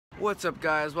What's up,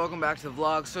 guys? Welcome back to the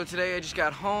vlog. So today I just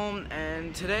got home,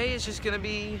 and today is just gonna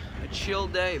be a chill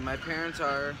day. My parents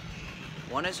are,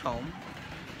 one is home.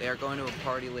 They are going to a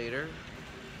party later,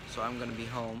 so I'm gonna be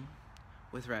home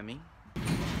with Remy. I'll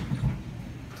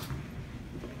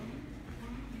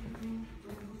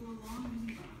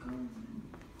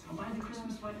buy the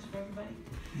Christmas sweaters for everybody.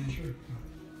 Yeah, sure.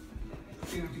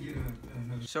 You have to get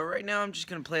another. So right now I'm just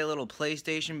gonna play a little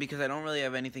PlayStation because I don't really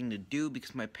have anything to do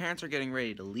because my parents are getting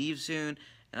ready to leave soon,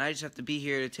 and I just have to be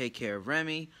here to take care of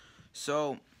Remy.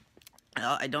 So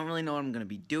I don't really know what I'm gonna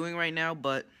be doing right now,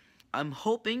 but I'm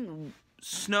hoping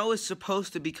snow is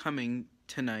supposed to be coming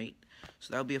tonight,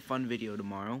 so that'll be a fun video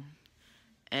tomorrow.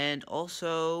 And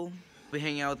also I'll be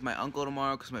hanging out with my uncle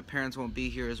tomorrow because my parents won't be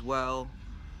here as well,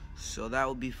 so that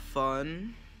will be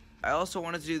fun. I also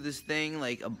wanted to do this thing,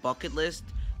 like a bucket list,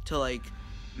 to like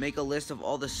make a list of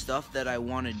all the stuff that I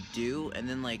want to do and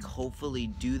then like hopefully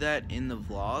do that in the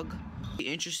vlog. It'll be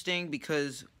interesting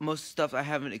because most stuff I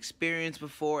haven't experienced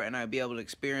before, and I'd be able to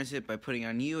experience it by putting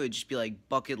on you. It'd just be like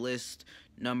bucket list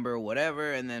number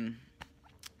whatever, and then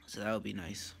so that would be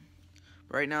nice.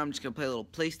 But right now I'm just gonna play a little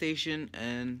PlayStation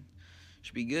and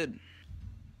should be good.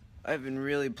 I've been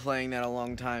really playing that a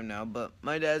long time now, but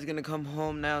my dad's gonna come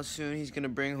home now soon. He's gonna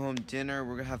bring home dinner.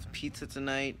 We're gonna have pizza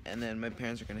tonight, and then my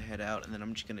parents are gonna head out, and then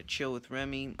I'm just gonna chill with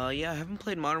Remy. Yeah, I haven't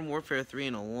played Modern Warfare 3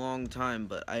 in a long time,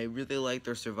 but I really like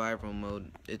their survival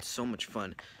mode. It's so much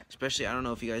fun. Especially, I don't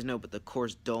know if you guys know, but the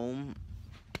course Dome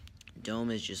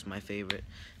is just my favorite.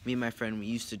 Me and my friend, we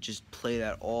used to just play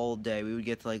that all day. We would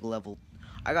get to like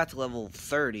I got to level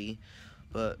 30,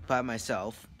 but by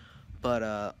myself.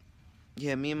 But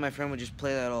yeah, me and my friend would just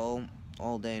play that all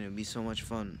day, and it would be so much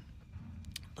fun.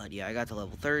 But yeah, I got to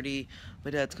level 30.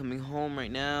 My dad's coming home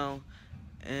right now,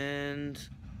 and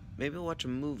maybe we'll watch a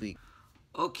movie.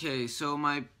 Okay, so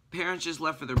my parents just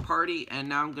left for their party, and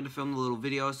now I'm going to film the little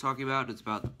video I was talking about. It's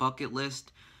about the bucket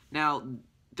list. Now,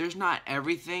 there's not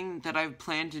everything that I've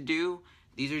planned to do.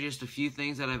 These are just a few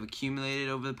things that I've accumulated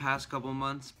over the past couple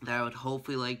months that I would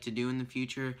hopefully like to do in the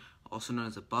future, also known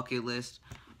as a bucket list.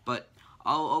 But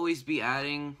I'll always be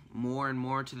adding more and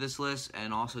more to this list,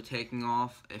 and also taking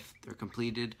off if they're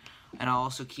completed. And I'll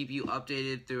also keep you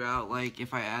updated throughout, like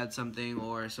if I add something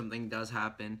or something does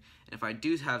happen. And if I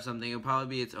do have something, it'll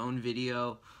probably be its own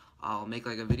video. I'll make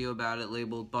like a video about it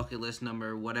labeled bucket list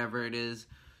number, whatever it is.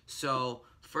 So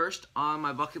first on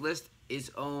my bucket list is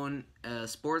own a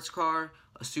sports car,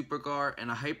 a supercar,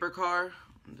 and a hypercar.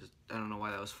 I don't know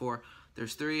why that was 4.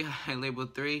 There's 3. I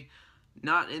labeled 3.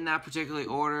 Not in that particular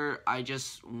order. I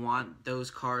just want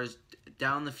those cars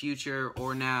down the future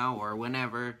or now or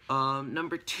whenever.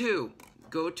 Number 2,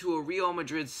 go to a Real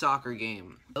Madrid soccer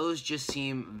game. Those just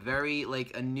seem very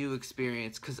like a new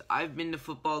experience, because I've been to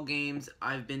football games,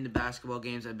 I've been to basketball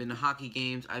games, I've been to hockey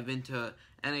games, I've been to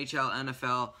NHL,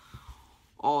 NFL,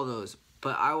 all those.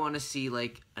 But I want to see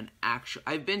like an actual.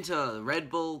 I've been to Red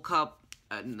Bull Cup,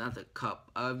 not the Cup.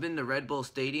 I've been to Red Bull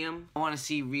Stadium. I want to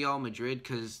see Real Madrid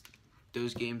because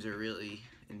those games are really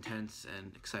intense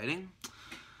and exciting.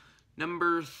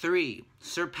 Number 3,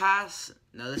 surpass.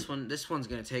 Now this one's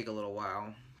gonna take a little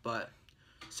while, but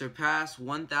surpass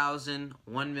 1,000,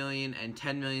 1 million, and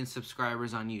 10 million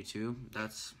subscribers on YouTube.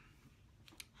 That's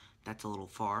a little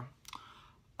far.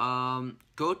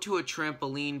 Go to a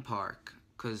trampoline park,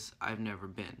 because I've never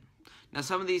been. Now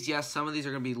some of these, yes, some of these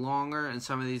are gonna be longer, and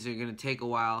some of these are gonna take a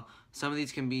while. Some of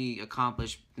these can be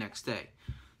accomplished next day.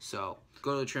 So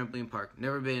go to the trampoline park.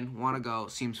 Never been. Want to go.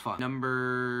 Seems fun.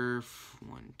 Number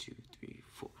 1, 2, 3,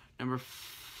 4. Number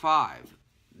 5.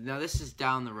 Now this is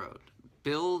down the road.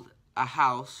 Build a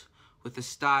house with the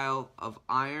style of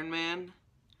Iron Man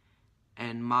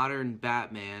and modern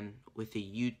Batman with a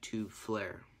YouTube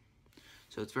flair.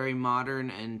 So it's very modern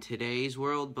in today's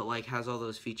world, but like has all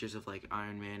those features of like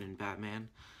Iron Man and Batman.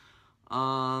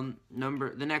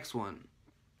 The next one.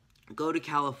 Go to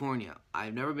California.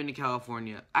 I've never been to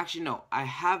California. Actually, no, I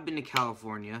have been to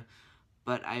California,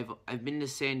 but I've been to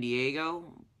San Diego,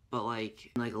 but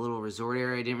like in like a little resort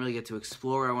area. I didn't really get to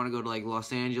explore. I want to go to like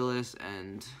Los Angeles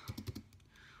and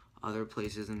other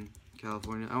places in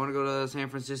California. I want to go to San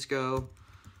Francisco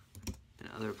and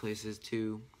other places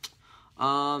too.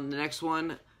 The next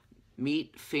one,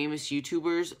 meet famous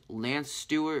YouTubers: Lance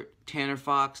Stewart, Tanner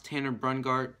Fox, Tanner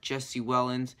Brungart, Jesse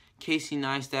Wellens, Casey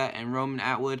Neistat, and Roman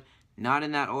Atwood. Not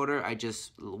in that order. I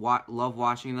just love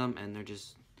watching them, and they're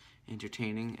just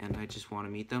entertaining, and I just want to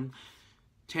meet them.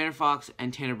 Tanner Fox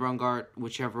and Tanner Brungart,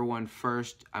 whichever one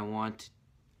first. I want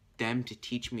them to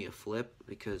teach me a flip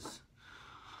because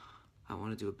I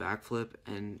want to do a backflip,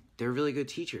 and they're really good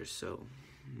teachers, so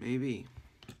maybe.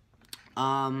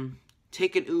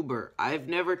 take an Uber. I've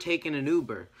never taken an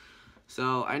Uber.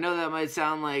 So I know that might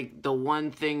sound like the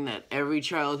one thing that every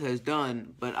child has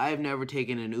done, but I've never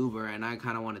taken an Uber, and I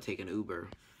kind of want to take an Uber.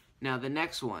 Now the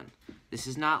next one, this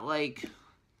is not like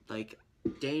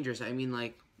dangerous. I mean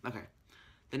like, okay.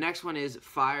 The next one is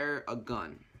fire a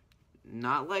gun.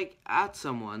 Not like at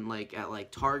someone, like at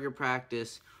like target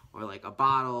practice or like a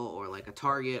bottle or like a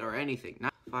target or anything.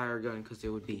 Not fire a gun because it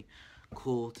would be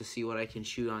cool to see what I can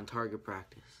shoot on target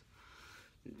practice.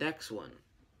 Next one,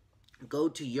 go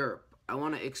to Europe. I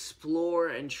want to explore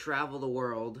and travel the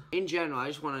world. In general, I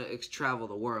just want to travel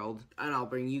the world. And I'll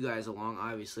bring you guys along,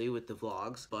 obviously, with the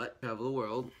vlogs. But travel the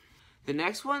world. The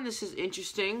next one, this is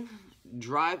interesting.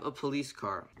 Drive a police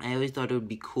car. I always thought it would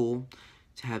be cool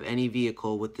to have any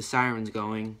vehicle with the sirens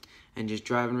going and just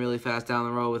driving really fast down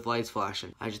the road with lights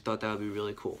flashing. I just thought that would be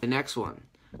really cool. The next one.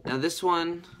 Now this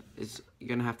one is, you're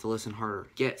going to have to listen harder.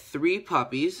 Get 3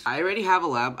 puppies. I already have a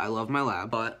lab. I love my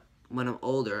lab. But when I'm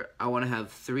older, I want to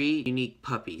have 3 unique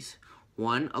puppies.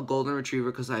 1, a golden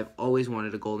retriever, because I've always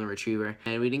wanted a golden retriever.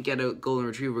 And we didn't get a golden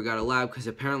retriever, we got a lab, because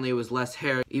apparently it was less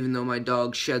hair, even though my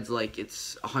dog sheds like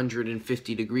it's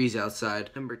 150 degrees outside.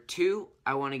 Number 2,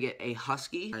 I want to get a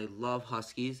husky. I love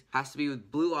huskies. Has to be with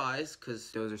blue eyes,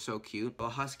 because those are so cute. A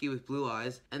husky with blue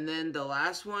eyes. And then the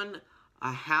last one,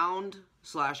 a hound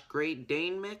 / Great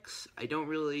Dane mix. I don't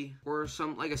really, or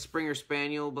some like a Springer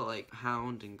Spaniel, but like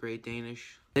hound and Great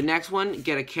Danish. The next one,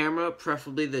 get a camera,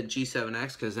 preferably the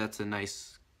G7X, because that's a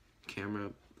nice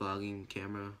camera, vlogging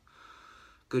camera.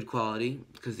 Good quality,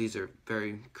 because these are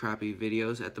very crappy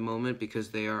videos at the moment because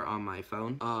they are on my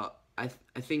phone. I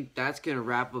think that's gonna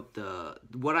wrap up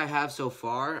what I have so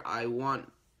far. I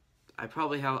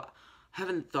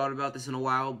haven't thought about this in a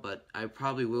while, but I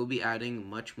probably will be adding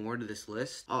much more to this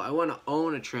list. Oh, I want to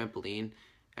own a trampoline.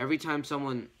 Every time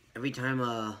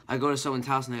I go to someone's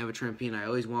house and they have a trampoline, I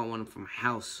always want one from a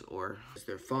house or because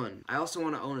they're fun. I also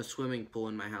want to own a swimming pool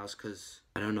in my house because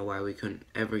I don't know why we couldn't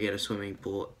ever get a swimming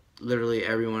pool. Literally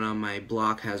everyone on my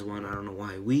block has one. I don't know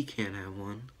why we can't have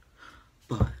one,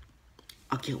 but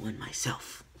I'll get one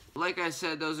myself. Like I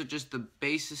said, those are just the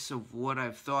basis of what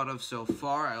I've thought of so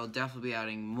far. I'll definitely be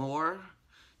adding more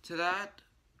to that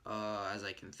as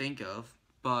I can think of.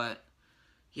 But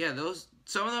yeah,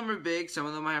 some of them are big. Some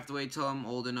of them I have to wait till I'm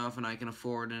old enough and I can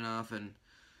afford enough. And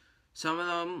some of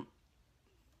them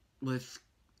with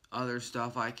other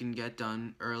stuff I can get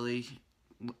done earlier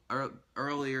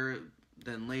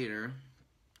than later.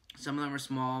 Some of them are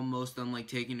small. Most of them like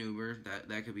taking Uber.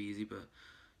 That could be easy, but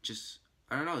just,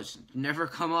 I don't know, it's never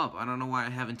come up. I don't know why I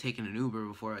haven't taken an Uber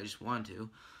before. I just want to.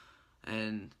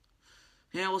 And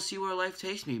yeah, we'll see where life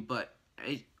takes me. But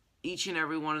each and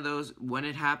every one of those, when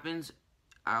it happens,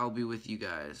 I'll be with you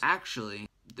guys. Actually,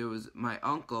 my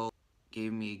uncle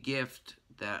gave me a gift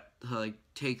that to like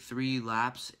take 3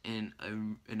 laps in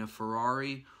a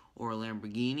Ferrari or a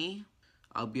Lamborghini.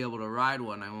 I'll be able to ride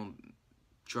one. I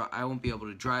won't be able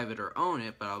to drive it or own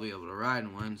it, but I'll be able to ride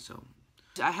one. So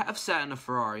I have sat in a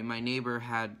Ferrari. My neighbor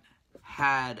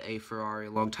had a Ferrari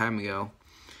a long time ago,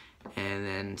 and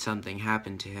then something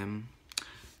happened to him.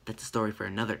 That's a story for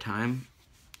another time,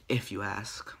 if you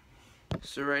ask.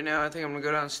 So right now I think I'm gonna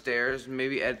go downstairs,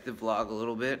 maybe edit the vlog a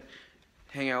little bit,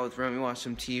 hang out with Remy, watch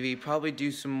some TV, probably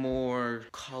do some more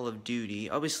Call of Duty.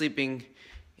 I'll be sleeping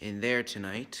in there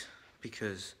tonight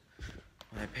because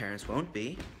my parents won't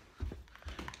be.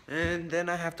 And then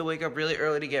I have to wake up really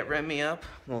early to get Remy up.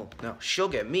 Well, no, she'll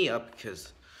get me up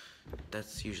because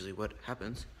that's usually what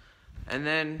happens. And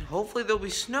then hopefully there'll be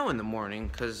snow in the morning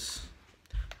because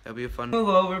that'll be a fun. Move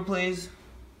over, please.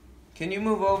 Can you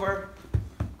move over?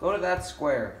 Go to that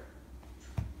square.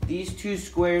 These 2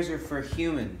 squares are for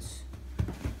humans.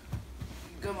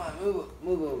 Come on,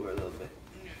 move over a little bit.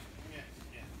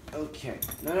 Okay.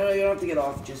 No, you don't have to get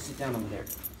off. Just sit down over there.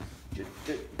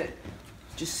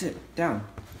 Just sit down.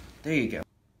 There you go.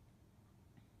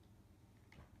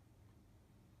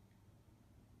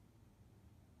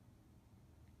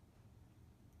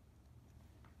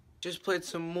 Just played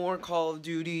some more Call of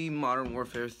Duty Modern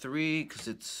Warfare 3 because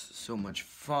it's so much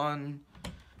fun.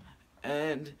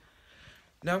 And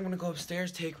now I'm gonna go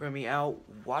upstairs, take Remy out,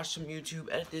 watch some YouTube,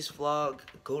 edit this vlog,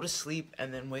 go to sleep,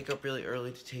 and then wake up really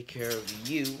early to take care of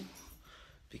you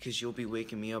because you'll be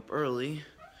waking me up early.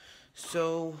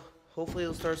 So hopefully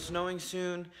it'll start snowing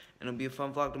soon and it'll be a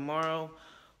fun vlog tomorrow.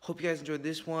 Hope you guys enjoyed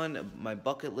this one. My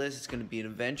bucket list, it's gonna be an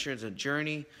adventure, it's a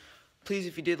journey. Please,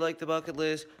 if you did like the bucket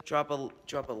list, drop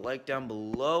a like down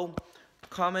below.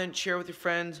 Comment, share with your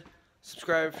friends,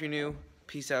 subscribe if you're new.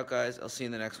 Peace out, guys. I'll see you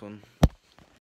in the next one.